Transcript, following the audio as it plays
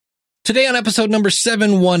Today on episode number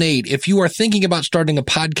 718, if you are thinking about starting a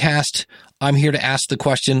podcast, I'm here to ask the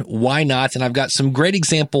question, why not? And I've got some great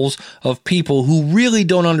examples of people who really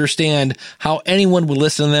don't understand how anyone would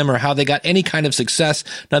listen to them or how they got any kind of success.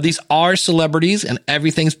 Now, these are celebrities and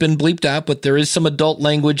everything's been bleeped out, but there is some adult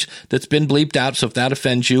language that's been bleeped out. So if that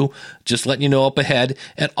offends you, just letting you know up ahead.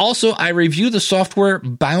 And also, I review the software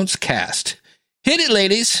Bouncecast. Hit it,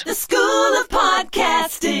 ladies. The School of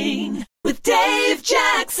Podcasting with Dave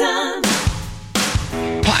Jackson.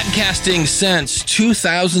 Podcasting since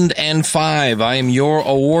 2005. I am your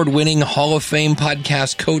award-winning Hall of Fame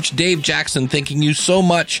podcast coach, Dave Jackson, thanking you so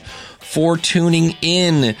much for tuning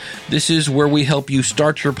in. This is where we help you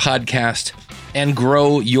start your podcast and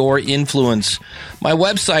grow your influence. My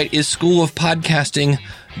website is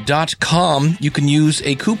schoolofpodcasting.com. You can use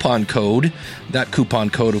a coupon code. That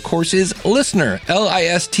coupon code, of course, is LISTENER,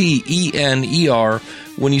 LISTENER,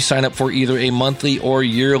 when you sign up for either a monthly or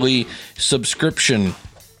yearly subscription.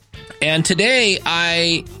 And today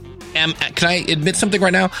can I admit something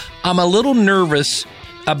right now? I'm a little nervous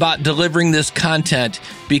about delivering this content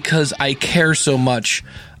because I care so much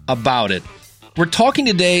about it. We're talking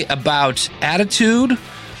today about attitude.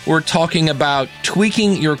 We're talking about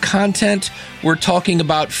tweaking your content. We're talking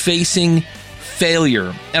about facing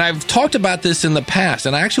failure. And I've talked about this in the past,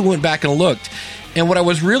 and I actually went back and looked. And what I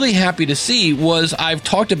was really happy to see was I've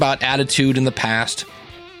talked about attitude in the past,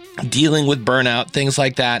 dealing with burnout, things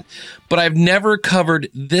like that, but I've never covered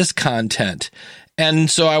this content. And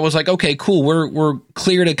so I was like, okay, cool. We're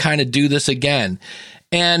clear to kind of do this again.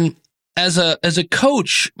 And as a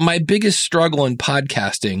coach, my biggest struggle in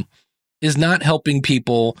podcasting is not helping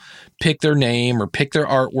people pick their name or pick their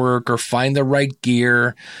artwork or find the right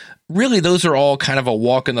gear. Really, those are all kind of a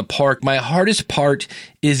walk in the park. My hardest part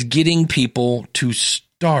is getting people to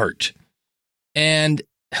start. And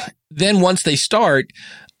then once they start,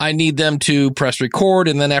 I need them to press record.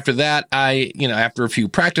 And then after that, after a few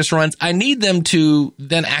practice runs, I need them to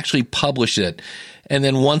then actually publish it. And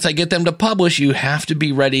then once I get them to publish, you have to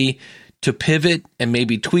be ready to pivot and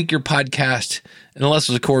maybe tweak your podcast, unless,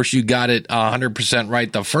 of course, you got it 100%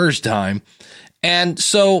 right the first time. And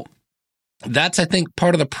so that's, I think,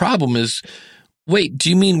 part of the problem is, wait,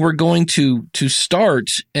 do you mean we're going to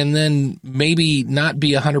start and then maybe not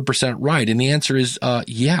be 100% right? And the answer is,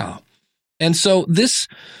 yeah. And so this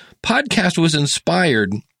podcast was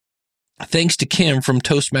inspired thanks to Kim from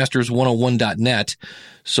Toastmasters101.net.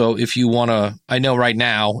 So if you want to, I know right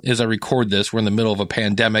now, as I record this, we're in the middle of a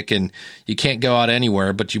pandemic and you can't go out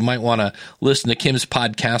anywhere, but you might want to listen to Kim's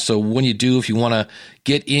podcast. So when you do, if you want to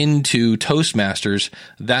get into Toastmasters,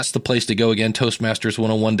 that's the place to go again,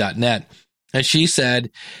 Toastmasters101.net. And she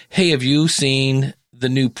said, hey, have you seen the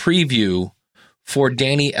new preview for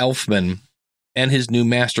Danny Elfman and his new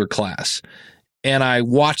masterclass? And I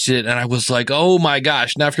watched it and I was like, oh my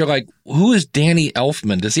gosh. Now, if you're like, who is Danny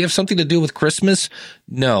Elfman? Does he have something to do with Christmas?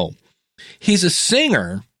 No. He's a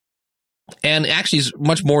singer, and actually he's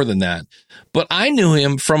much more than that. But I knew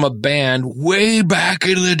him from a band way back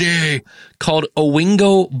in the day called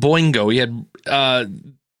Oingo Boingo.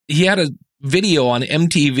 He had a video on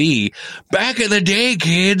MTV. Back in the day,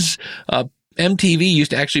 kids, MTV used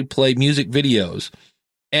to actually play music videos.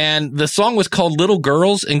 And the song was called Little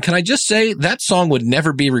Girls. And can I just say that song would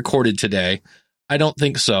never be recorded today? I don't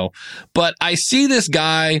think so. But I see this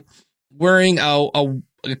guy wearing a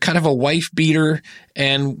kind of a wife beater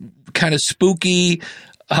and kind of spooky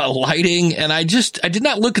lighting. And I did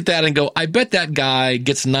not look at that and go, I bet that guy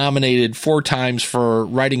gets nominated 4 times for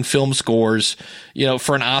writing film scores,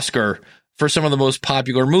 for an Oscar for some of the most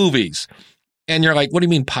popular movies. And you're like, what do you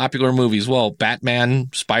mean popular movies? Well, Batman,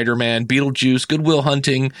 Spider-Man, Beetlejuice, Good Will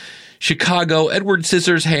Hunting, Chicago, Edward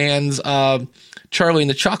Scissorhands, Charlie and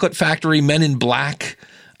the Chocolate Factory, Men in Black.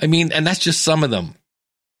 I mean, and that's just some of them.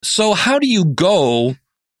 So how do you go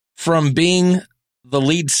from being the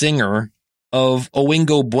lead singer of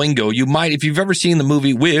Oingo Boingo? You might, if you've ever seen the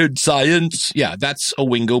movie Weird Science, yeah, that's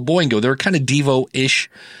Oingo Boingo. They're kind of Devo-ish.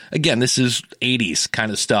 Again, this is 80s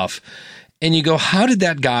kind of stuff. And you go, how did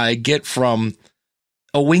that guy get from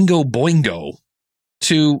Oingo Boingo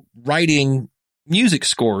to writing music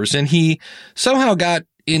scores? And he somehow got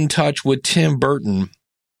in touch with Tim Burton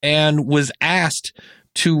and was asked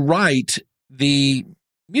to write the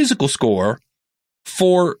musical score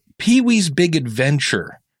for Pee-wee's Big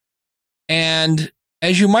Adventure. And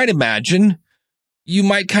as you might imagine, you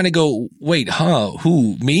might kind of go, wait,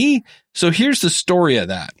 who, me? So here's the story of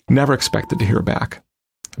that. Never expected to hear back.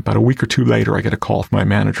 About a week or 2 later, I get a call from my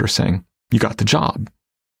manager saying, you got the job.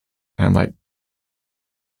 And I'm like,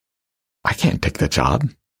 I can't take the job.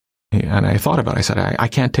 And I thought about it. I said, I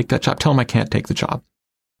can't take that job. Tell him I can't take the job.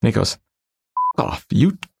 And he goes, off.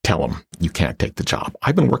 You tell him you can't take the job.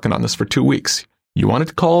 I've been working on this for 2 weeks. You wanted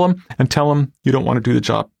to call him and tell him you don't want to do the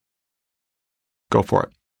job? Go for it.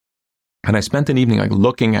 And I spent an evening like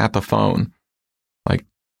looking at the phone, like,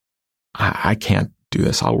 I can't do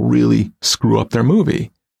this. I'll really screw up their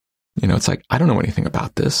movie. You know, it's like, I don't know anything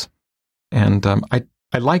about this. And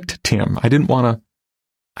I liked Tim. I didn't want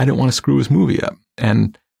to screw his movie up.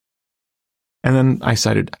 And then I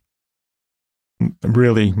decided,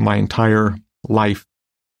 really, my entire life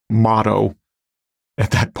motto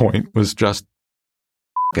at that point was just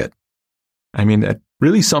it. I mean, it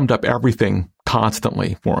really summed up everything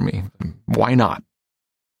constantly for me. Why not?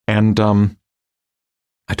 And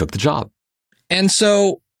I took the job. And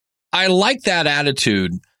so I like that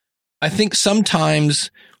attitude. I think sometimes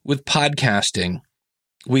with podcasting,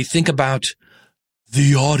 we think about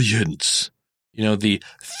the audience, you know, the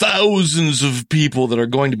thousands of people that are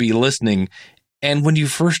going to be listening. And when you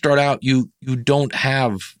first start out, you don't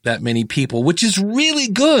have that many people, which is really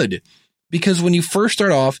good, because when you first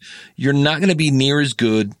start off, you're not going to be near as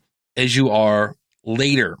good as you are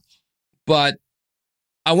later. But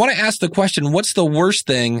I want to ask the question, what's the worst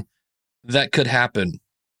thing that could happen?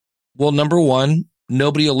 Well, number one,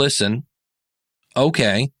 nobody will listen.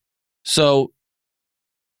 Okay. So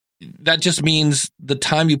that just means the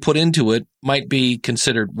time you put into it might be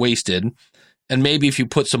considered wasted. And maybe if you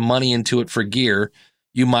put some money into it for gear,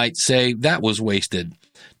 you might say that was wasted.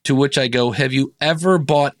 To which I go, have you ever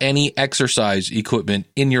bought any exercise equipment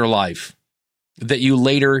in your life that you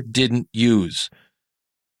later didn't use?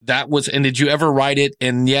 And did you ever ride it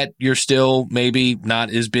and yet you're still maybe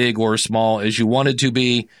not as big or as small as you wanted to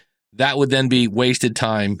be? That would then be wasted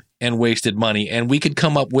time and wasted money. And we could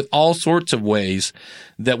come up with all sorts of ways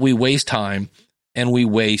that we waste time and we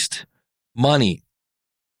waste money.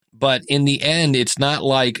 But in the end, it's not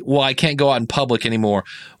like, well, I can't go out in public anymore.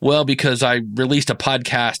 Well, because I released a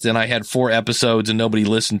podcast and I had 4 episodes and nobody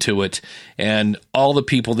listened to it. And all the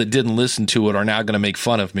people that didn't listen to it are now going to make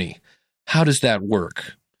fun of me. How does that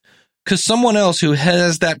work? Because someone else who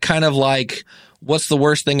has that kind of like, what's the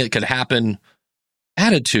worst thing that could happen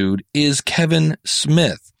attitude is Kevin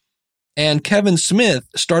Smith. And Kevin Smith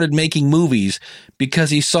started making movies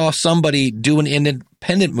because he saw somebody do an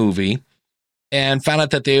independent movie and found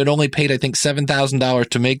out that they had only paid, I think, $7,000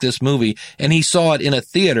 to make this movie. And he saw it in a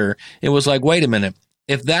theater. It was like, wait a minute,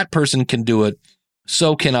 if that person can do it,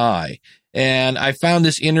 so can I. And I found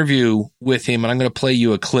this interview with him, and I'm going to play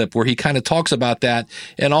you a clip where he kind of talks about that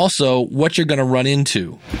and also what you're going to run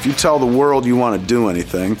into. If you tell the world you want to do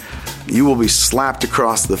anything, you will be slapped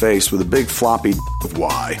across the face with a big floppy of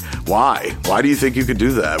why. Why? Why do you think you could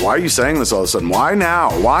do that? Why are you saying this all of a sudden? Why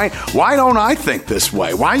now? Why don't I think this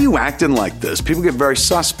way? Why are you acting like this? People get very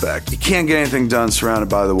suspect. You can't get anything done surrounded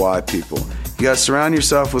by the why people. You got to surround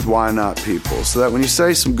yourself with why not people, so that when you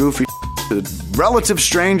say some goofy to relative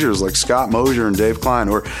strangers like Scott Mosier and Dave Klein,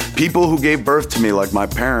 or people who gave birth to me like my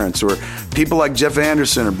parents, or people like Jeff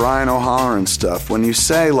Anderson or Brian O'Halloran and stuff, when you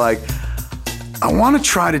say like, I want to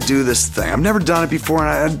try to do this thing. I've never done it before,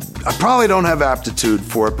 and I probably don't have aptitude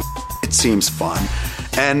for it, but it seems fun.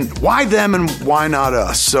 And why them and why not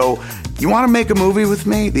us? So you want to make a movie with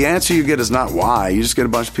me? The answer you get is not why. You just get a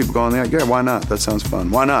bunch of people going, yeah, why not? That sounds fun.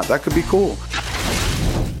 Why not? That could be cool.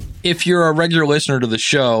 If you're a regular listener to the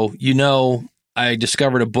show, you know I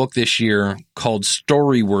discovered a book this year called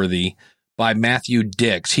Storyworthy by Matthew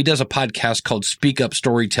Dix. He does a podcast called Speak Up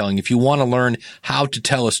Storytelling. If you want to learn how to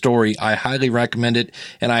tell a story, I highly recommend it,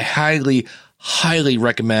 and I highly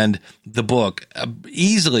recommend the book.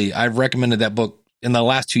 Easily, I've recommended that book in the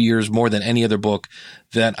last 2 years more than any other book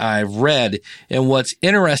that I've read. And what's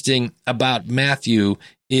interesting about Matthew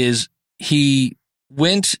is he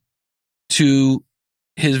went to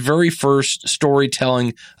his very first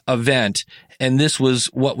storytelling event, and this was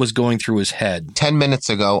what was going through his head. 10 minutes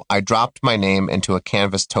ago, I dropped my name into a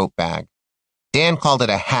canvas tote bag. Dan called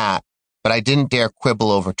it a hat, but I didn't dare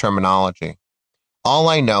quibble over terminology. All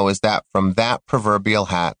I know is that from that proverbial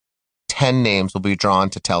hat, 10 names will be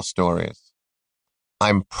drawn to tell stories.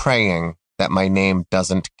 I'm praying that my name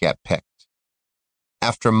doesn't get picked.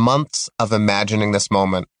 After months of imagining this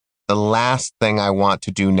moment, the last thing I want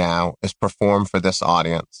to do now is perform for this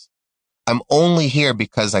audience. I'm only here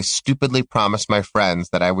because I stupidly promised my friends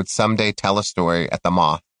that I would someday tell a story at the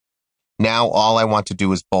Moth. Now all I want to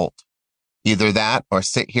do is bolt. Either that or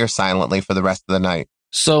sit here silently for the rest of the night.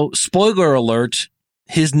 So, spoiler alert,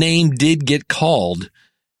 his name did get called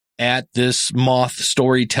at this Moth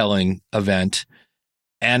storytelling event,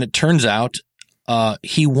 and it turns out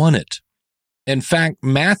he won it. In fact,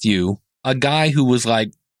 Matthew, a guy who was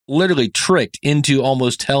like literally tricked into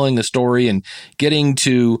almost telling the story and getting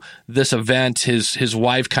to this event. His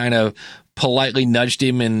wife kind of politely nudged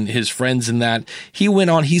him and his friends in that. He went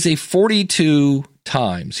on. He's a 42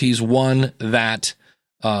 times. He's won that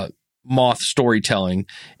Moth storytelling.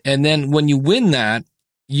 And then when you win that,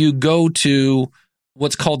 you go to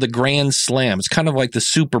what's called the Grand Slam. It's kind of like the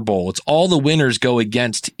Super Bowl. It's all the winners go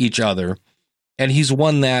against each other. And he's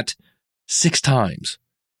won that 6 times.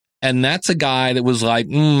 And that's a guy that was like,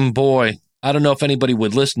 boy, I don't know if anybody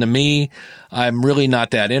would listen to me. I'm really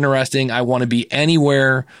not that interesting. I want to be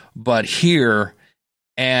anywhere but here.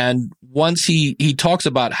 And once he talks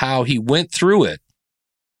about how he went through it,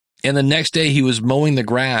 and the next day he was mowing the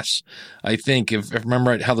grass, I think, if I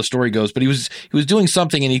remember right how the story goes. But he was doing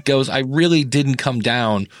something, and he goes, I really didn't come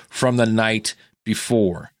down from the night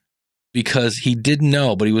before because he didn't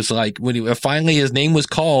know. But he was like, finally his name was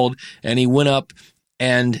called, and he went up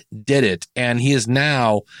and did it. And he's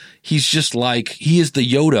just like, he is the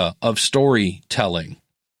Yoda of storytelling.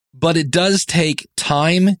 But it does take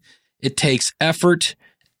time, it takes effort,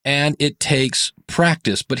 and it takes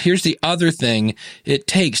practice. But here's the other thing it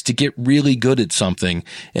takes to get really good at something.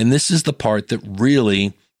 And this is the part that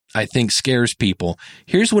really, I think, scares people.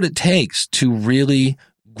 Here's what it takes to really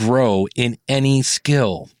grow in any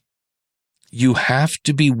skill. You have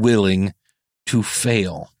to be willing to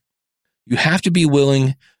fail. You have to be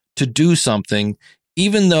willing to do something,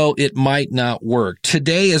 even though it might not work.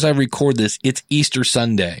 Today, as I record this, it's Easter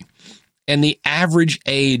Sunday. And the average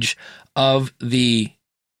age of the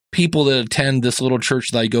people that attend this little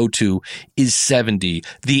church that I go to is 70.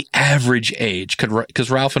 The average age,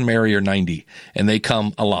 because Ralph and Mary are 90, and they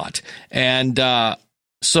come a lot. And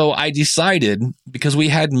so I decided, because we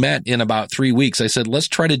hadn't met in about 3 weeks, I said, let's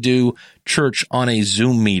try to do church on a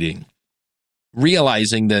Zoom meeting,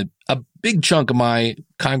 realizing that a big chunk of my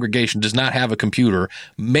congregation does not have a computer,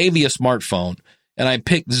 maybe a smartphone. And I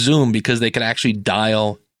picked Zoom because they could actually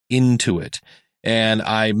dial into it. And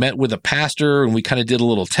I met with a pastor, and we kind of did a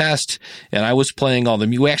little test, and I was playing all the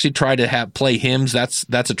music. We actually tried to play hymns. That's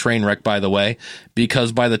a train wreck, by the way,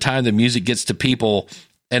 because by the time the music gets to people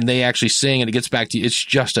and they actually sing and it gets back to you, it's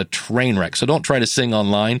just a train wreck. So don't try to sing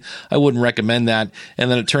online. I wouldn't recommend that. And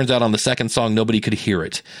then it turns out on the second song, nobody could hear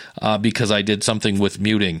it because I did something with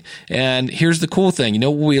muting. And here's the cool thing. You know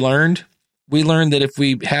what we learned? We learned that if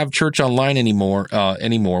we have church online anymore,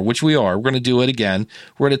 which we are, we're going to do it again.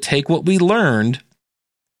 We're going to take what we learned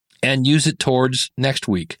and use it towards next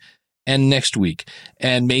week and next week.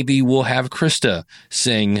 And maybe we'll have Krista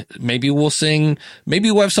sing. Maybe we'll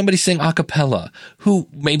have somebody sing a cappella who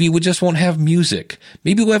maybe we just won't have music.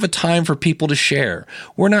 Maybe we'll have a time for people to share.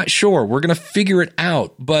 We're not sure. We're going to figure it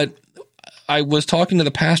out. But I was talking to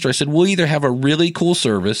the pastor. I said, we'll either have a really cool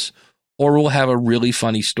service or we'll have a really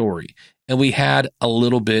funny story. And we had a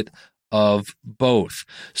little bit of both.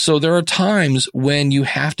 So there are times when you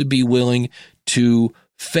have to be willing to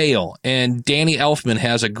fail. And Danny Elfman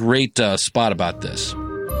has a great spot about this.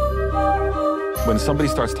 When somebody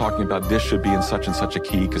starts talking about this should be in such and such a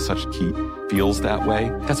key because such a key feels that way,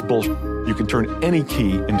 that's bullshit. You can turn any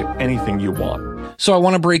key into anything you want. So I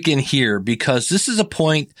want to break in here because this is a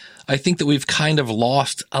point I think that we've kind of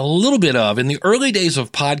lost a little bit of. In the early days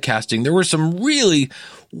of podcasting, there were some really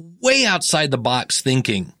way outside the box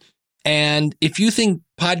thinking. And if you think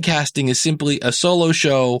podcasting is simply a solo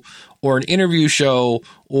show or an interview show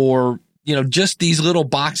or, just these little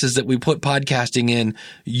boxes that we put podcasting in,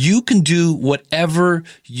 you can do whatever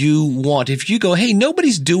you want. If you go, hey,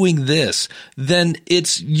 nobody's doing this, then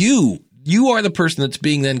it's you. You are the person that's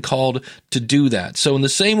being then called to do that. So in the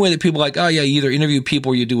same way that people are like, oh yeah, you either interview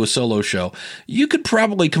people or you do a solo show, you could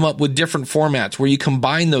probably come up with different formats where you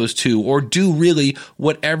combine those two or do really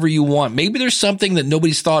whatever you want. Maybe there's something that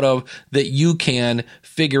nobody's thought of that you can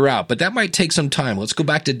figure out, but that might take some time. Let's go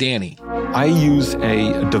back to Danny. I use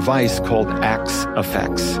a device called Axe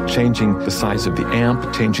Effects, changing the size of the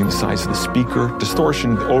amp, changing the size of the speaker,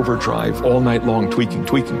 distortion, overdrive, all night long, tweaking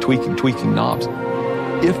knobs.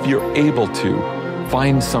 If you're able to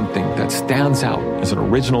find something that stands out as an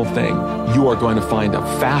original thing, you are going to find a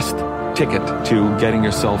fast ticket to getting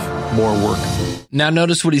yourself more work. Now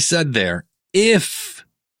notice what he said there. If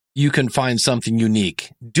you can find something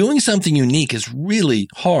unique. Doing something unique is really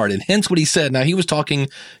hard, and hence what he said. Now, he was talking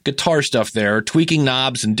guitar stuff there, tweaking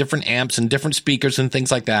knobs and different amps and different speakers and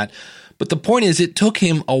things like that. But the point is, it took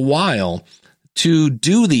him a while to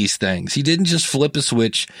do these things. He didn't just flip a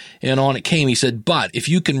switch and on it came. He said, but if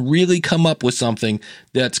you can really come up with something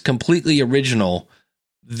that's completely original,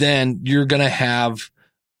 then you're going to have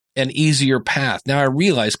an easier path. Now, I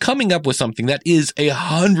realize coming up with something that is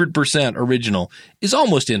 100% original is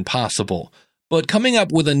almost impossible. but coming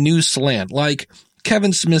up with a new slant. Like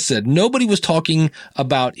Kevin Smith said, nobody was talking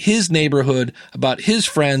about his neighborhood, about his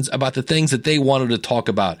friends, about the things that they wanted to talk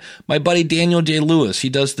about. My buddy Daniel J. Lewis, he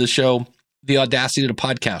does the show The Audacity to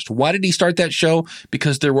Podcast. Why did he start that show?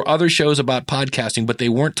 Because there were other shows about podcasting, but they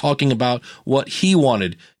weren't talking about what he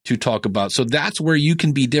wanted to talk about. So that's where you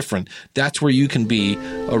can be different. That's where you can be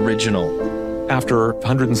original. After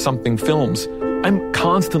 100 and something films, I'm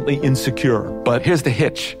constantly insecure. But here's the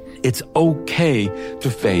hitch. It's okay to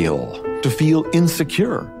fail, to feel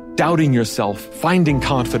insecure, doubting yourself, finding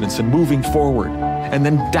confidence and moving forward, and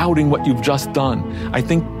then doubting what you've just done. I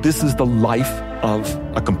think this is the life of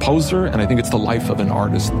a composer, and I think it's the life of an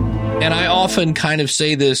artist. And I often kind of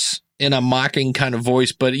say this in a mocking kind of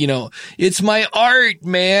voice, but it's my art,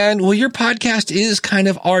 man. Well, your podcast is kind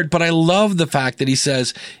of art, but I love the fact that he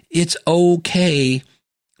says it's okay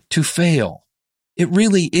to fail. It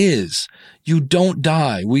really is. You don't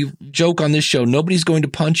die. We joke on this show, nobody's going to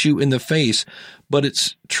punch you in the face, but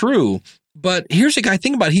it's true. But here's the guy,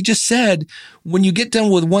 think about it. He just said, when you get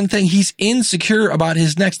done with one thing, he's insecure about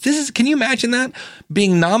his next. Can you imagine that?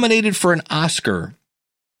 Being nominated for an Oscar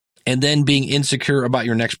and then being insecure about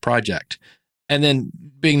your next project, and then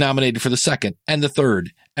being nominated for the second and the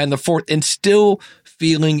third and the fourth, and still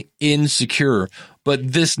feeling insecure.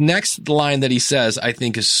 But this next line that he says, I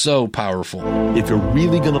think, is so powerful. If you're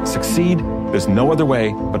really going to succeed, there's no other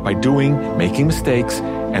way but by doing, making mistakes,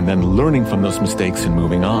 and then learning from those mistakes and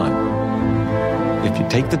moving on. If you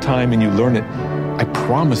take the time and you learn it, I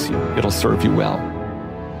promise you it'll serve you well.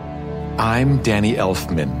 I'm Danny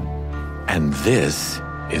Elfman, and this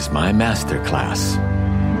is my masterclass.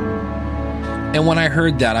 And when I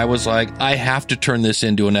heard that, I was like, I have to turn this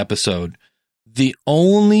into an episode. The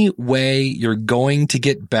only way you're going to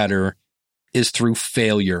get better is through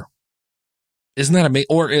failure. Isn't that amazing?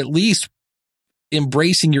 Or at least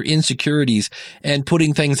embracing your insecurities and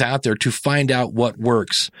putting things out there to find out what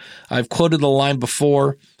works. I've quoted the line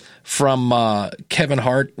before from Kevin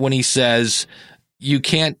Hart when he says, you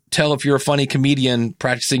can't tell if you're a funny comedian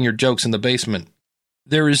practicing your jokes in the basement.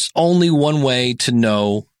 There is only one way to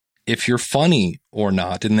know if you're funny or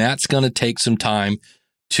not, and that's going to take some time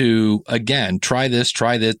to, again, try this,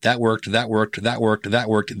 that worked,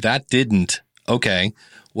 that didn't. Okay,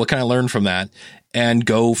 what can I learn from that? And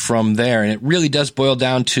go from there. And it really does boil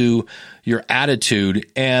down to your attitude.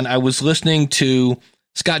 And I was listening to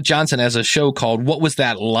Scott Johnson has a show called What Was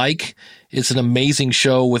That Like? It's an amazing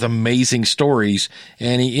show with amazing stories.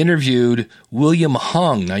 And he interviewed William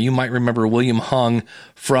Hung. Now, you might remember William Hung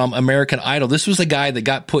from American Idol. This was a guy that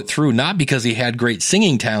got put through not because he had great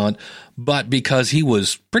singing talent, but because he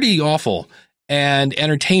was pretty awful and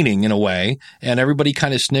entertaining in a way. And everybody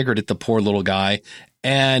kind of sniggered at the poor little guy.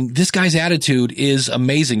 And this guy's attitude is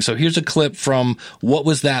amazing. So here's a clip from What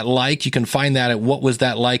Was That Like? You can find that at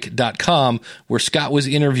whatwasthatlike.com, where Scott was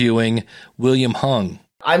interviewing William Hung.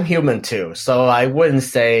 I'm human too, so I wouldn't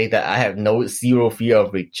say that I have zero fear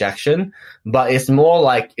of rejection, but it's more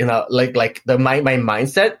like, my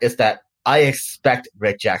mindset is that I expect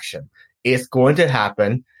rejection. It's going to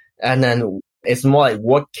happen, and then it's more like,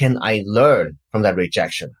 what can I learn from that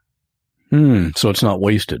rejection? So it's not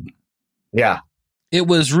wasted. Yeah. It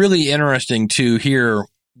was really interesting to hear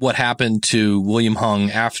what happened to William Hung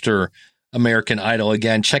after American Idol.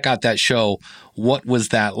 Again, check out that show, What Was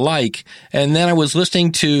That Like? And then I was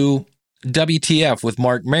listening to WTF with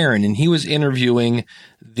Mark Maron, and he was interviewing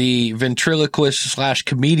the ventriloquist /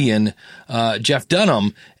 comedian Jeff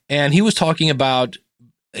Dunham, and he was talking about,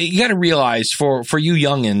 you got to realize for you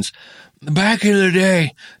youngins, back in the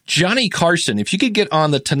day, Johnny Carson, if you could get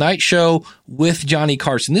on the Tonight Show with Johnny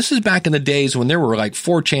Carson, this is back in the days when there were like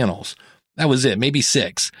 4 channels. That was it, maybe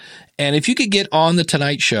 6. And if you could get on the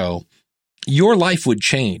Tonight Show, your life would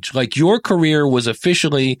change. Like, your career was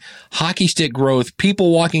officially hockey stick growth,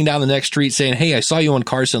 people walking down the next street saying, hey, I saw you on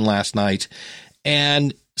Carson last night.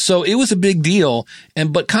 And so it was a big deal.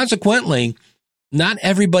 But consequently, not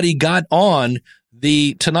everybody got on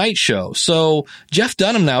the Tonight Show. So Jeff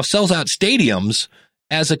Dunham now sells out stadiums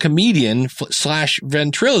as a comedian /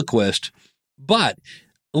 ventriloquist. But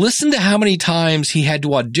listen to how many times he had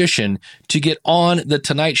to audition to get on the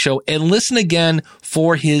Tonight Show, and listen again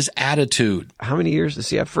for his attitude. How many years? Let's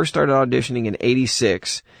see, I first started auditioning in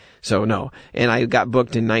 86. So no. And I got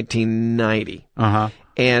booked in 1990.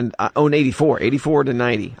 And 84 to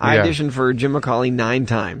 90. I Yeah. auditioned for Jim McCauley 9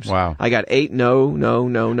 times. Wow. I got 8 no.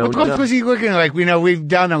 What was he looking like? We know we've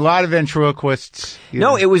done a lot of ventriloquists.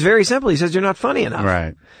 No, it was very simple. He says, you're not funny enough.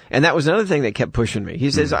 Right. And that was another thing that kept pushing me.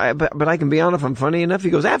 He says, but I can be on if I'm funny enough. He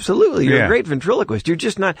goes, absolutely. You're Yeah. a great ventriloquist. You're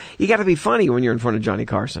just not, you got to be funny when you're in front of Johnny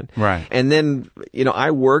Carson. Right. And then,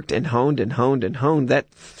 I worked and honed that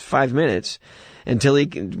 5 minutes until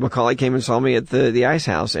McCauley came and saw me at the Ice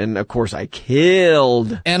House. And of course I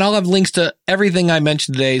killed. And I'll have links to everything I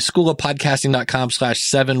mentioned today,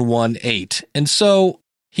 schoolofpodcasting.com/718. And so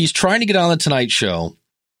he's trying to get on the Tonight Show.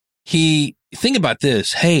 Think about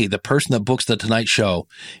this. Hey, the person that books the Tonight Show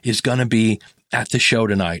is going to be at the show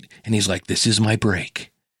tonight. And he's like, this is my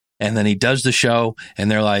break. And then he does the show and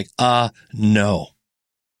they're like, no.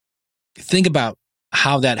 Think about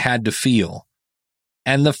how that had to feel.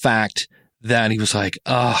 And the fact that he was like,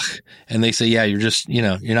 ugh. And they say, yeah, you're just,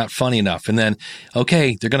 you're not funny enough. And then,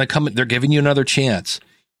 okay, they're going to come, they're giving you another chance.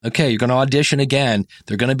 Okay, you're going to audition again.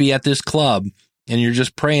 They're going to be at this club and you're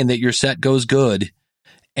just praying that your set goes good.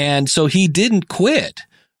 And so he didn't quit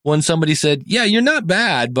when somebody said, yeah, you're not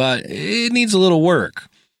bad, but it needs a little work.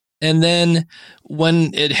 And then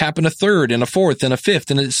when it happened a third and a fourth and a fifth.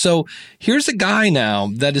 And so here's a guy now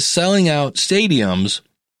that is selling out stadiums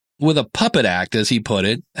with a puppet act, as he put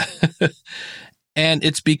it. And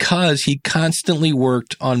it's because he constantly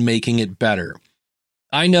worked on making it better.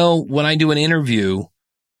 I know when I do an interview,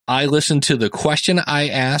 I listen to the question I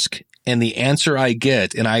ask and the answer I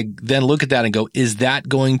get. And I then look at that and go, is that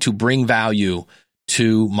going to bring value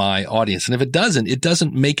to my audience? And if it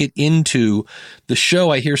doesn't make it into the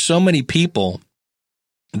show. I hear so many people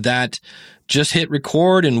that just hit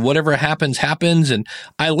record and whatever happens. And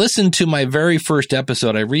I listened to my very first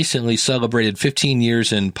episode. I recently celebrated 15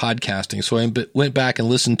 years in podcasting. So I went back and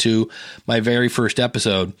listened to my very first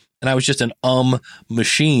episode and I was just an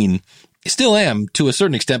machine. I still am to a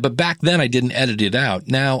certain extent, but back then I didn't edit it out.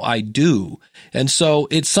 Now I do. And so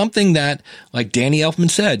it's something that, like Danny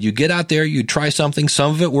Elfman said, you get out there, you try something,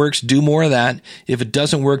 some of it works, do more of that. If it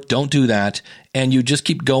doesn't work, don't do that. And you just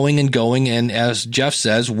keep going and going. And as Jeff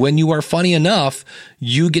says, when you are funny enough,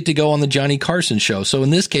 you get to go on the Johnny Carson show. So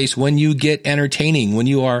in this case, when you get entertaining, when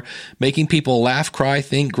you are making people laugh, cry,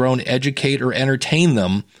 think, groan, educate, or entertain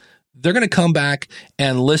them, they're going to come back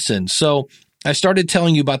and listen. So I started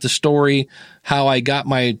telling you about the story, how I got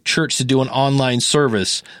my church to do an online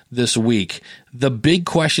service this week. The big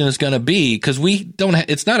question is going to be, because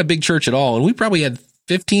it's not a big church at all. And we probably had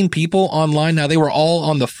 15 people online. Now they were all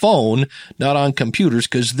on the phone, not on computers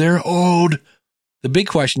because they're old. The big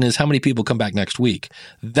question is how many people come back next week?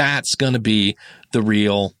 That's going to be the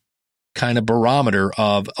real kind of barometer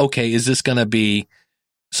of, okay, is this going to be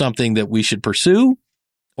something that we should pursue?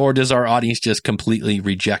 Or does our audience just completely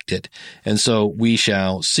reject it? And so we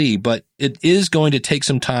shall see. But it is going to take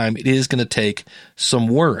some time. It is going to take some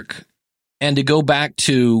work. And to go back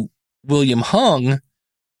to William Hung,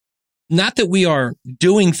 not that we are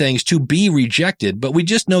doing things to be rejected, but we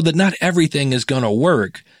just know that not everything is going to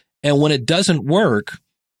work. And when it doesn't work,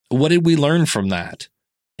 what did we learn from that?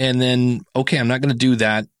 And then, okay, I'm not going to do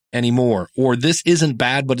that anymore. Or this isn't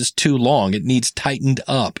bad, but it's too long. It needs tightened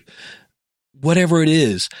up. Whatever it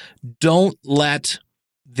is, don't let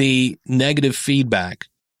the negative feedback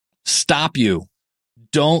stop you.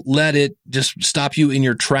 Don't let it just stop you in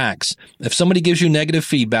your tracks. If somebody gives you negative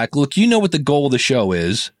feedback, look, you know what the goal of the show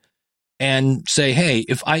is, and say, hey,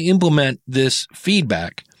 if I implement this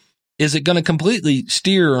feedback, is it going to completely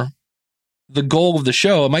steer the goal of the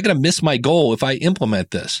show? Am I going to miss my goal if I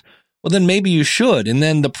implement this? Well, then maybe you should. And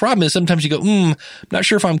then the problem is sometimes you go, I'm not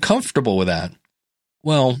sure if I'm comfortable with that.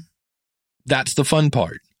 Well, that's the fun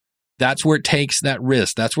part. That's where it takes that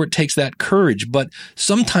risk. That's where it takes that courage. But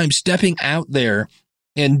sometimes stepping out there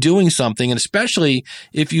and doing something, and especially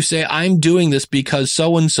if you say, I'm doing this because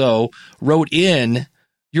so-and-so wrote in,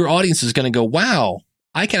 your audience is going to go, wow,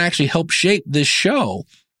 I can actually help shape this show.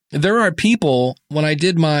 There are people, when I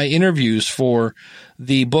did my interviews for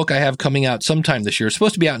the book I have coming out sometime this year, it's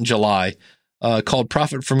supposed to be out in July, called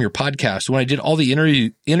Profit from Your Podcast. When I did all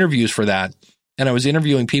the interviews for that, and I was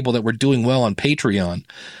interviewing people that were doing well on Patreon,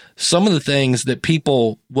 some of the things that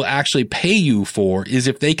people will actually pay you for is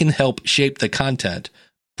if they can help shape the content.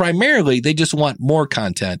 Primarily, they just want more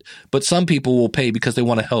content, but some people will pay because they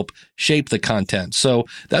want to help shape the content. So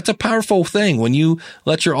that's a powerful thing when you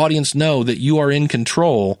let your audience know that you are in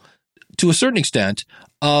control, to a certain extent,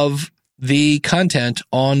 of the content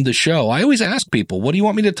on the show. I always ask people, what do you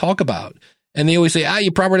want me to talk about? And they always say,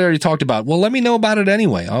 you probably already talked about it. Well, let me know about it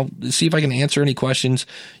anyway. I'll see if I can answer any questions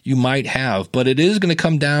you might have. But it is going to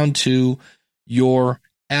come down to your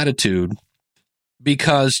attitude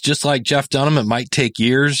because just like Jeff Dunham, it might take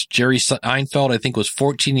years. Jerry Seinfeld, I think, was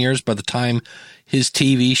 14 years by the time his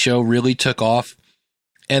TV show really took off.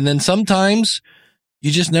 And then sometimes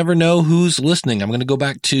you just never know who's listening. I'm going to go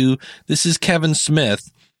back to, this is Kevin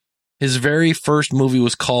Smith. His very first movie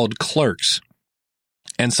was called Clerks.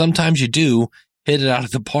 And sometimes you do hit it out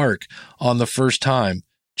of the park on the first time.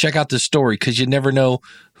 Check out this story because you never know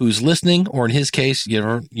who's listening, or in his case,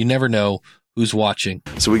 you never know who's watching.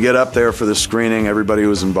 So we get up there for the screening. Everybody who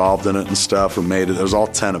was involved in it and stuff who made it, there was all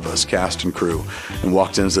 10 of us, cast and crew, and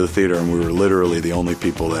walked into the theater, and we were literally the only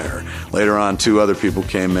people there. Later on, 2 other people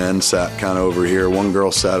came in, sat kind of over here. 1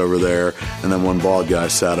 girl sat over there, and then 1 bald guy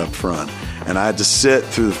sat up front. And I had to sit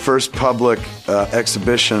through the first public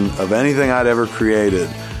exhibition of anything I'd ever created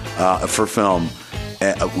for film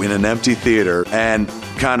in an empty theater and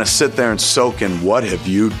kind of sit there and soak in, what have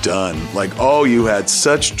you done? Like, oh, you had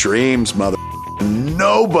such dreams, mother.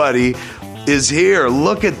 Nobody is here.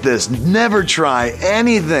 Look at this. Never try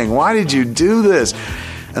anything. Why did you do this?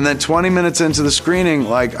 And then 20 minutes into the screening,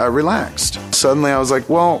 like, I relaxed. Suddenly I was like,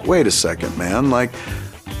 well, wait a second, man. Like,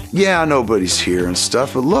 yeah, nobody's here and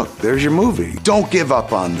stuff, but look, there's your movie. Don't give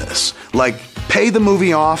up on this. Like, pay the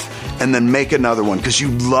movie off and then make another one because you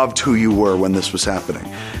loved who you were when this was happening.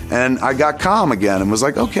 And I got calm again and was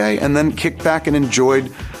like, okay, and then kicked back and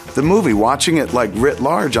enjoyed the movie, watching it like writ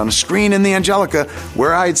large on a screen in the Angelica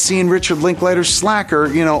where I had seen Richard Linklater's Slacker,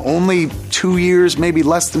 only 2 years, maybe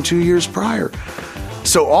less than 2 years prior.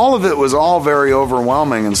 So all of it was all very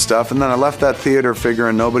overwhelming and stuff. And then I left that theater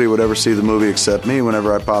figuring nobody would ever see the movie except me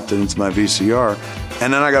whenever I popped it into my VCR.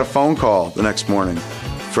 And then I got a phone call the next morning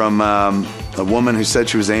from a woman who said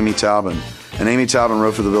she was Amy Taubin. And Amy Taubin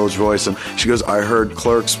wrote for the Village Voice. And she goes, I heard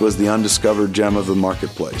Clerks was the undiscovered gem of the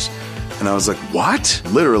marketplace. And I was like, what?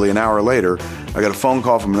 Literally an hour later, I got a phone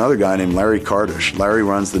call from another guy named Larry Kardish. Larry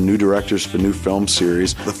runs the New Directors for New Film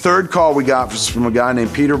Series. The third call we got was from a guy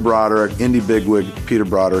named Peter Broderick, indie bigwig Peter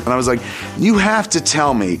Broderick. And I was like, you have to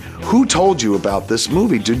tell me who told you about this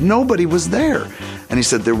movie. Dude, nobody was there. And he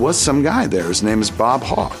said, there was some guy there. His name is Bob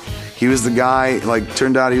Hawke. He was the guy,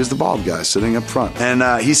 turned out he was the bald guy sitting up front.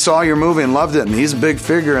 And he saw your movie and loved it. And he's a big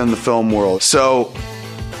figure in the film world. So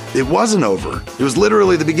it wasn't over. It was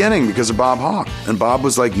literally the beginning because of Bob Hawke. And Bob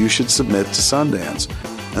was like, you should submit to Sundance.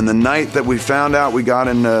 And the night that we found out we got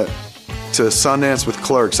into Sundance with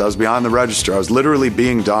Clerks, I was behind the register. I was literally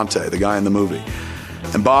being Dante, the guy in the movie.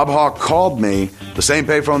 And Bob Hawke called me, the same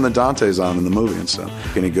payphone that Dante's on in the movie and stuff.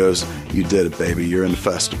 And he goes, you did it, baby. You're in the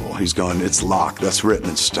festival. He's going, it's locked. That's written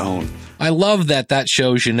in stone. I love that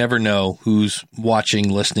shows you never know who's watching,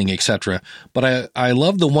 listening, etc. But I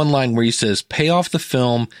love the one line where he says, pay off the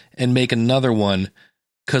film and make another one,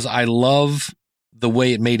 because I love the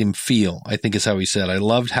way it made him feel, I think is how he said. I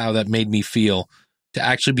loved how that made me feel to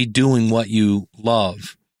actually be doing what you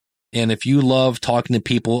love. And if you love talking to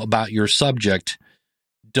people about your subject,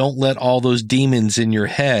 don't let all those demons in your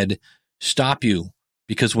head stop you,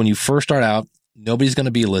 because when you first start out, nobody's going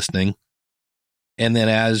to be listening. And then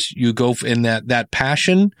as you go in that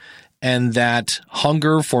passion and that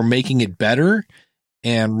hunger for making it better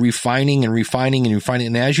and refining,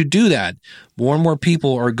 and as you do that, more and more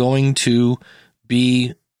people are going to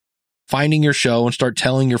be finding your show and start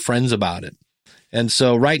telling your friends about it. And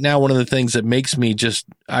so right now, one of the things that makes me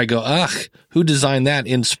I go, ugh, who designed that?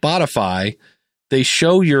 In Spotify, they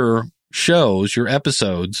show your shows, your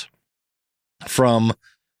episodes from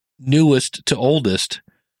newest to oldest.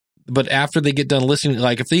 But after they get done listening,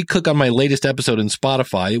 like if they click on my latest episode in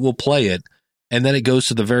Spotify, it will play it. And then it goes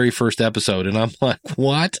to the very first episode. And I'm like,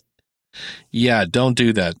 what? Yeah, don't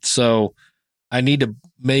do that. So I need to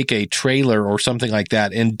make a trailer or something like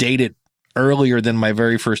that and date it earlier than my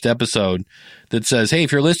very first episode that says, hey,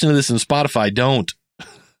 if you're listening to this in Spotify, don't.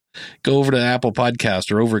 Go over to Apple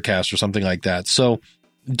Podcast or Overcast or something like that. So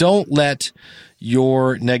don't let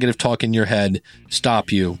your negative talk in your head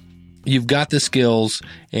stop you. You've got the skills,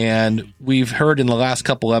 and we've heard in the last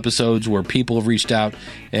couple episodes where people have reached out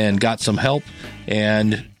and got some help,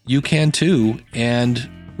 and you can too. And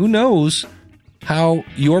who knows how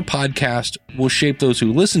your podcast will shape those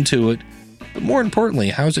who listen to it, but more importantly,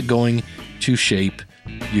 how's it going to shape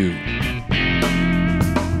you?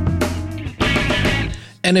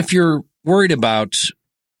 And if you're worried about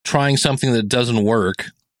trying something that doesn't work,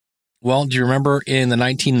 well, do you remember in the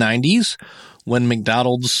 1990s when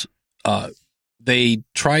McDonald's they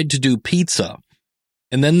tried to do pizza,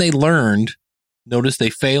 and then they learned, notice they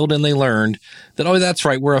failed and they learned that, oh, that's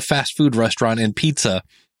right, we're a fast food restaurant and pizza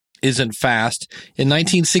isn't fast. In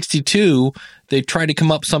 1962, they tried to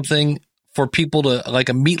come up something for people to, like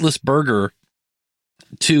a meatless burger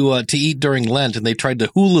to eat during Lent, and they tried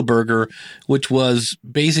the hula burger, which was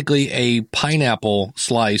basically a pineapple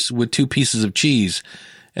slice with 2 pieces of cheese.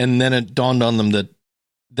 And then it dawned on them that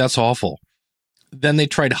that's awful. Then they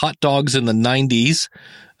tried hot dogs in the 90s.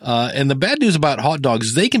 And the bad news about hot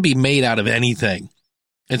dogs, they can be made out of anything.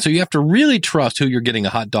 And so you have to really trust who you're getting a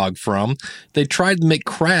hot dog from. They tried the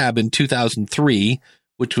McCrab in 2003,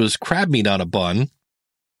 which was crab meat on a bun.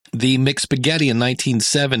 The McSpaghetti in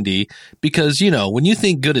 1970, because, you know, when you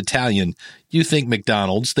think good Italian, you think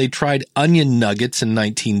McDonald's. They tried onion nuggets in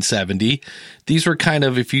 1970. These were kind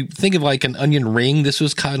of, if you think of like an onion ring, this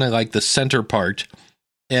was kind of like the center part.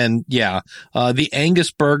 And yeah, the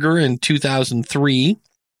Angus burger in 2003.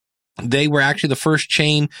 They were actually the first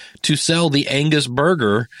chain to sell the Angus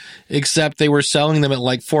burger, except they were selling them at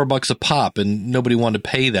like $4 a pop, and nobody wanted to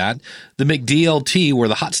pay that. The McDLT, where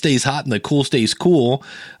the hot stays hot and the cool stays cool,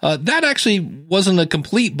 that actually wasn't a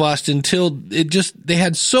complete bust until they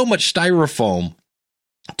had so much styrofoam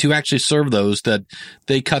to actually serve those that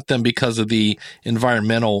they cut them because of the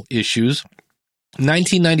environmental issues.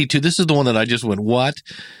 1992, this is the one that I just went, what?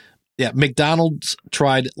 Yeah, McDonald's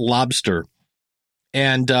tried lobster.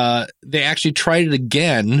 And they actually tried it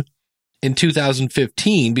again in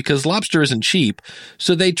 2015 because lobster isn't cheap.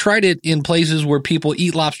 So they tried it in places where people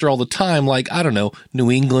eat lobster all the time, like, I don't know, New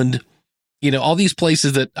England, you know, all these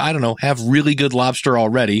places that, I don't know, have really good lobster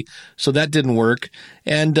already. So that didn't work.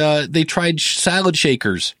 And they tried salad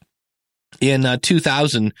shakers in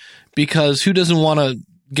 2000 because who doesn't want to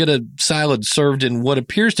get a salad served in what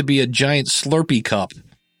appears to be a giant Slurpee cup?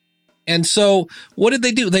 And so what did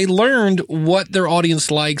they do? They learned what their audience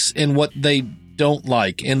likes and what they don't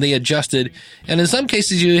like, and they adjusted. And in some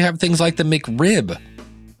cases, you have things like the McRib,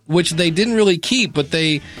 which they didn't really keep, but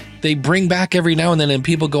they bring back every now and then, and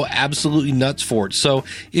people go absolutely nuts for it. So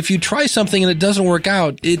if you try something and it doesn't work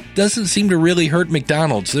out, it doesn't seem to really hurt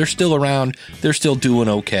McDonald's. They're still around. They're still doing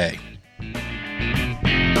okay.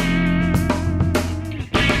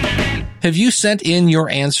 Have you sent in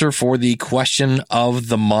your answer for the question of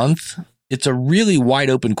the month? It's a really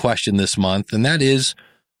wide open question this month, and that is,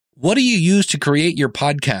 what do you use to create your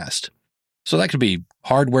podcast? So that could be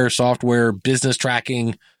hardware, software, business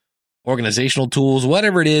tracking, organizational tools,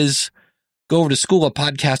 whatever it is. Go over to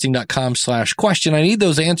schoolofpodcasting.com/question. I need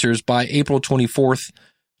those answers by April 24th,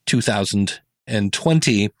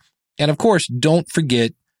 2020. And of course, don't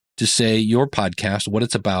forget to say your podcast, what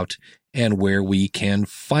it's about, and where we can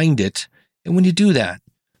find it. And when you do that,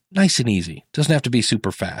 nice and easy. Doesn't have to be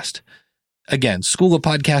super fast. Again,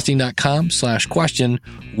 schoolofpodcasting.com/question.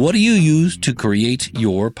 What do you use to create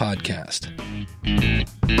your podcast?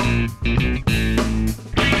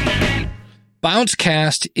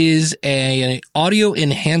 Bouncecast is an audio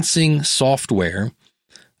enhancing software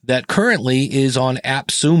that currently is on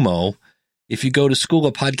AppSumo. If you go to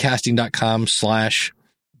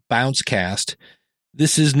schoolofpodcasting.com/bouncecast,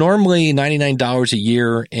 this is normally $99 a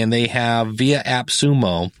year, and they have via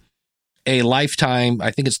AppSumo a lifetime.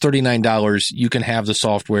 I think it's $39. You can have the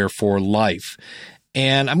software for life.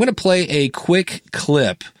 And I'm going to play a quick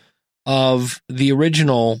clip of the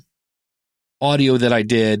original audio that I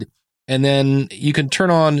did, and then you can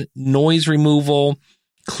turn on noise removal,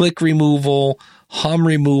 click removal, hum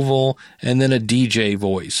removal, and then a DJ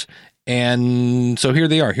voice. And so here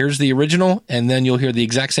they are. Here's the original, and then you'll hear the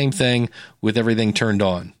exact same thing with everything turned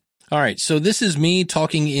on. All right, so this is me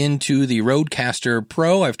talking into the Rodecaster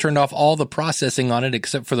Pro. I've turned off all the processing on it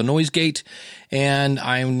except for the noise gate, and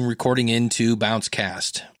I'm recording into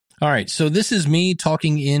Bouncecast. All right, so this is me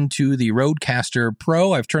talking into the Rodecaster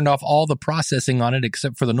Pro. I've turned off all the processing on it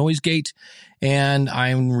except for the noise gate, and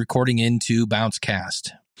I'm recording into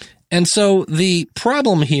Bouncecast. And so the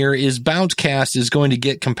problem here is Bouncecast is going to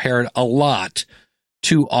get compared a lot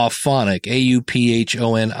to Auphonic,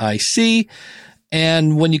 Auphonic.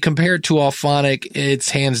 And when you compare it to Auphonic,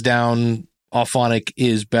 it's hands down, Auphonic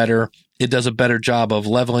is better. It does a better job of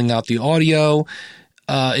leveling out the audio.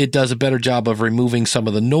 It does a better job of removing some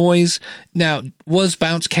of the noise. Now, was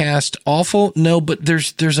Bouncecast awful? No, but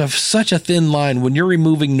there's such a thin line when you're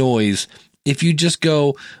removing noise. If you could just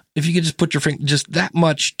put your finger just that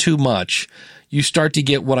much too much, you start to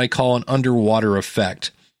get what I call an underwater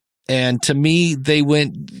effect. And to me, they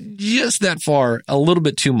went just that far, a little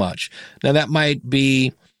bit too much. Now, that might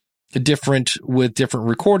be different with different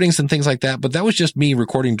recordings and things like that, but that was just me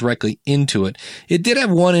recording directly into it. It did have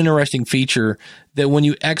one interesting feature that when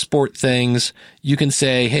you export things, you can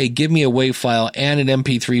say, hey, give me a WAV file and an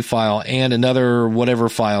MP3 file and another whatever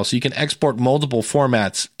file. So you can export multiple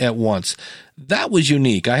formats at once. That was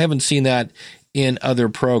unique. I haven't seen that in other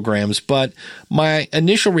programs, but my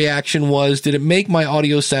initial reaction was, did it make my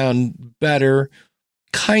audio sound better?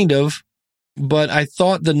 kind of, but I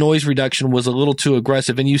thought the noise reduction was a little too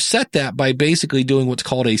aggressive. And you set that by basically doing what's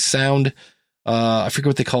called a sound, I forget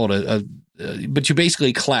what they call it, but you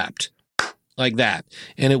basically clapped like that,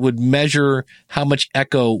 and it would measure how much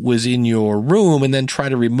echo was in your room and then try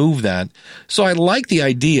to remove that. So I like the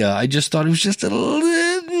idea. I just thought it was just a little,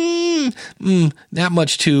 that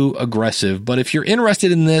much too aggressive. But if you're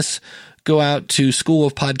interested in this, go out to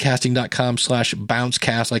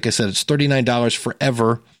schoolofpodcasting.com/bouncecast. Like I said, it's $39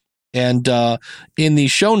 forever. And in the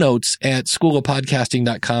show notes at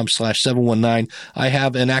schoolofpodcasting.com/719, I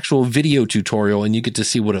have an actual video tutorial, and you get to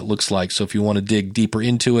see what it looks like. So if you want to dig deeper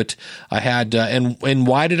into it, I had, and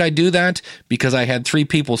why did I do that? Because I had 3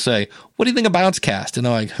 people say, what do you think of Bouncecast? And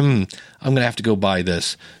I'm like, I'm going to have to go buy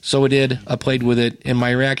this. So I did. I played with it, and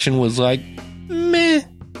my reaction was like, meh.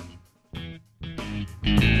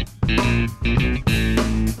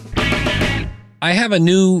 I have a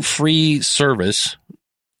new free service,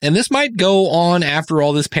 and this might go on after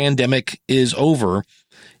all this pandemic is over.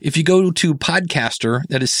 If you go to Podcaster,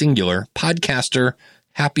 that is singular,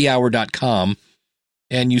 podcasterhappyhour.com,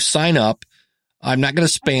 and you sign up, I'm not going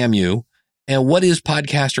to spam you. And what is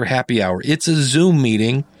Podcaster Happy Hour? It's a Zoom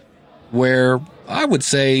meeting where I would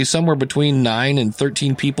say somewhere between 9 and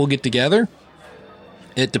 13 people get together.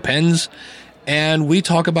 It depends. And we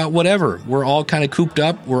talk about whatever. We're all kind of cooped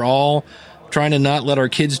up. We're all trying to not let our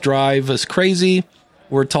kids drive us crazy.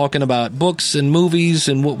 We're talking about books and movies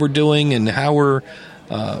and what we're doing and how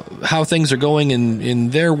things are going in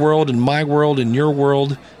their world and my world and your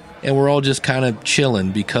world. And we're all just kind of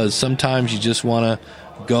chilling because sometimes you just want to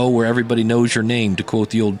go where everybody knows your name, to quote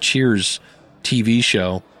the old Cheers TV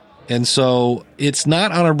show. And so it's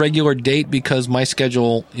not on a regular date because my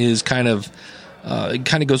schedule is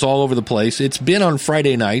it goes all over the place. It's been on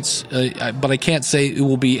Friday nights, but I can't say it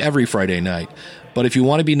will be every Friday night. But if you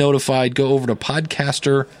want to be notified, go over to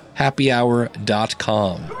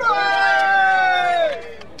podcasterhappyhour.com.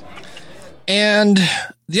 And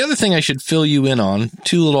the other thing I should fill you in on,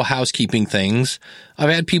 2 little housekeeping things. I've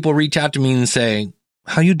had people reach out to me and say,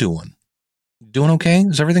 how you doing? Doing okay?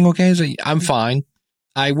 Is everything okay? I'm fine.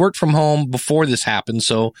 I worked from home before this happened,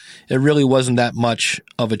 so it really wasn't that much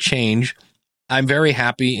of a change. I'm very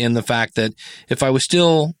happy in the fact that if I was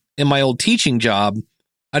still in my old teaching job,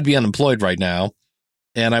 I'd be unemployed right now.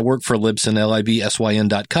 And I work for Libsyn,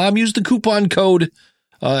 libsyn.com. Use the coupon code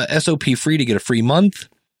SOP free to get a free month.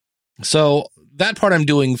 So that part I'm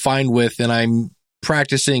doing fine with, and I'm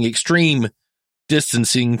practicing extreme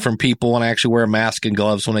distancing from people, and I actually wear a mask and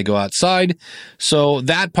gloves when I go outside. So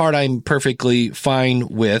that part I'm perfectly fine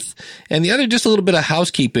with. And the other, just a little bit of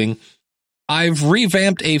housekeeping. I've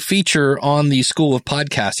revamped a feature on the School of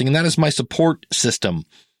Podcasting, and that is my support system.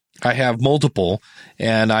 I have multiple,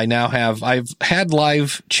 and I've had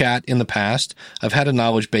live chat in the past. I've had a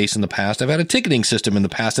knowledge base in the past. I've had a ticketing system in the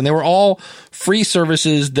past, and they were all free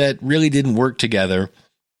services that really didn't work together.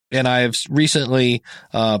 And I've recently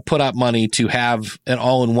put out money to have an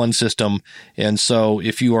all-in-one system. And so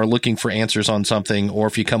if you are looking for answers on something, or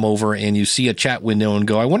if you come over and you see a chat window and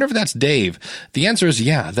go, I wonder if that's Dave, the answer is,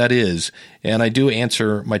 yeah, that is. And I do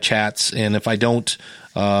answer my chats. And if I don't,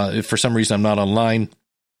 if for some reason I'm not online,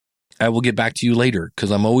 I will get back to you later, because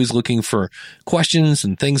I'm always looking for questions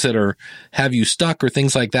and things that have you stuck or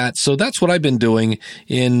things like that. So that's what I've been doing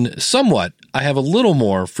in somewhat. I have a little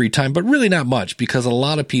more free time, but really not much, because a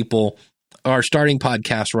lot of people are starting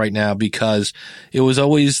podcasts right now because it was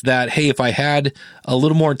always that, hey, if I had a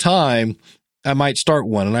little more time, I might start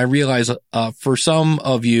one. And I realize for some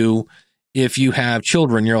of you, if you have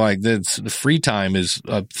children, you're like, the free time is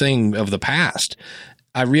a thing of the past.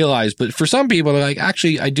 I realize, but for some people, they're like,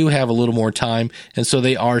 actually, I do have a little more time. And so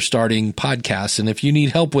they are starting podcasts. And if you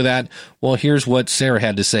need help with that, well, here's what Sarah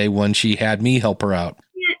had to say when she had me help her out.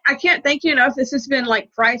 I can't thank you enough. This has been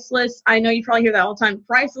like priceless. I know you probably hear that all the time.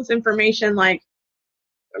 Priceless information. Like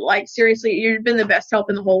seriously, you've been the best help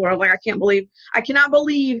in the whole world. Like, I cannot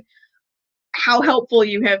believe how helpful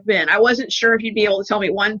you have been. I wasn't sure if you'd be able to tell me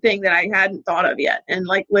one thing that I hadn't thought of yet. And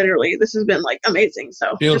like, literally, this has been like amazing.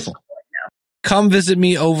 So beautiful. Come visit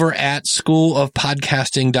me over at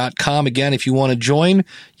schoolofpodcasting.com. Again, if you want to join,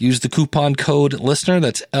 use the coupon code LISTENER.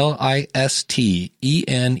 That's LISTENER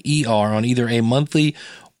on either a monthly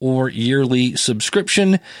or yearly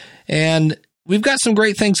subscription. And we've got some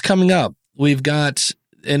great things coming up. We've got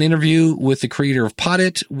an interview with the creator of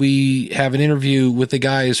Podit. We have an interview with the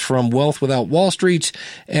guys from Wealth Without Wall Street,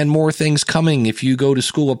 and more things coming. If you go to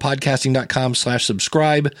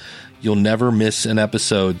schoolofpodcasting.com/subscribe, you'll never miss an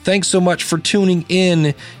episode. Thanks so much for tuning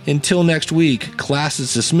in. Until next week, class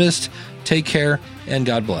is dismissed. Take care, and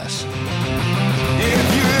God bless.